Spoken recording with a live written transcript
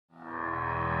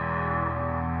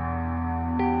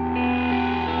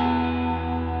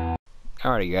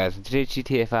Alrighty guys, in today's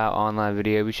GTA 5 online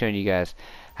video, we'll be showing you guys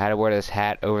how to wear this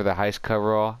hat over the heist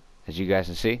coverall, as you guys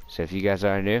can see. So if you guys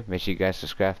are new, make sure you guys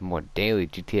subscribe for more daily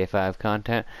GTA 5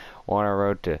 content. We're on our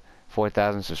road to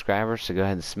 4,000 subscribers, so go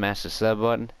ahead and smash the sub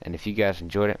button. And if you guys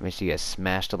enjoyed it, make sure you guys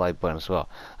smash the like button as well.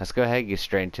 Let's go ahead and get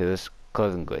straight into this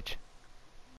clothing glitch.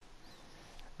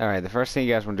 Alright, the first thing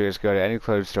you guys want to do is go to any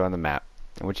clothes store on the map.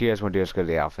 And what you guys want to do is go to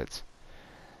the outfits.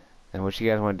 And what you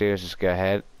guys want to do is just go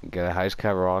ahead and go to heist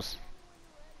coveralls.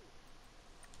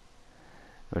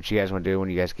 What you guys want to do when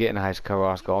you guys get in the heist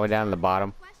coveralls, go all the way down to the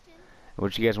bottom. And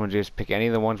what you guys want to do is pick any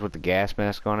of the ones with the gas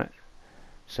mask on it.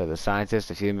 So the scientist,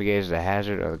 the fumigator, the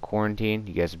hazard, or the quarantine,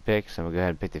 you guys can pick. So I'm going to go ahead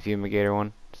and pick the fumigator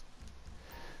one.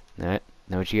 Alright,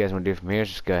 now what you guys want to do from here is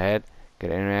just go ahead, go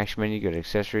to interaction menu, go to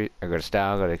accessories, or go to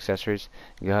style, go to accessories,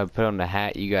 and go ahead and put on the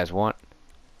hat you guys want.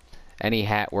 Any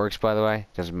hat works, by the way.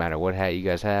 Doesn't matter what hat you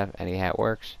guys have, any hat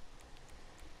works.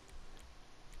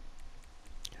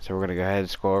 So we're going to go ahead and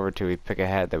scroll over till we pick a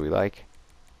hat that we like.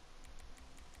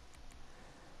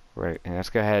 Right, and let's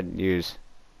go ahead and use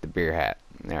the beer hat.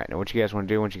 Alright, now what you guys want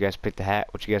to do once you guys pick the hat,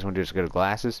 what you guys want to do is go to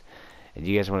glasses, and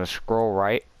you guys want to scroll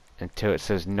right until it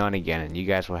says none again, and you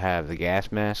guys will have the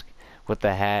gas mask with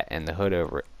the hat and the hood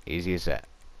over it. Easy as that.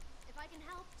 If I can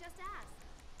help, just ask.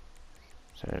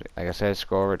 So like I said,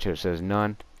 scroll over till it says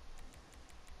none,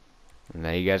 and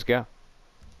there you guys go.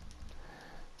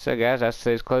 So guys, that's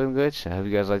today's clothing glitch. I hope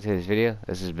you guys liked today's video.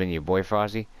 This has been your boy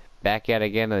Frozzy, back at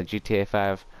again on the GTA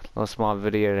 5 little small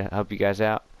video to help you guys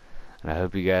out, and I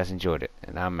hope you guys enjoyed it.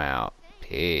 And I'm out.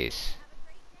 Peace.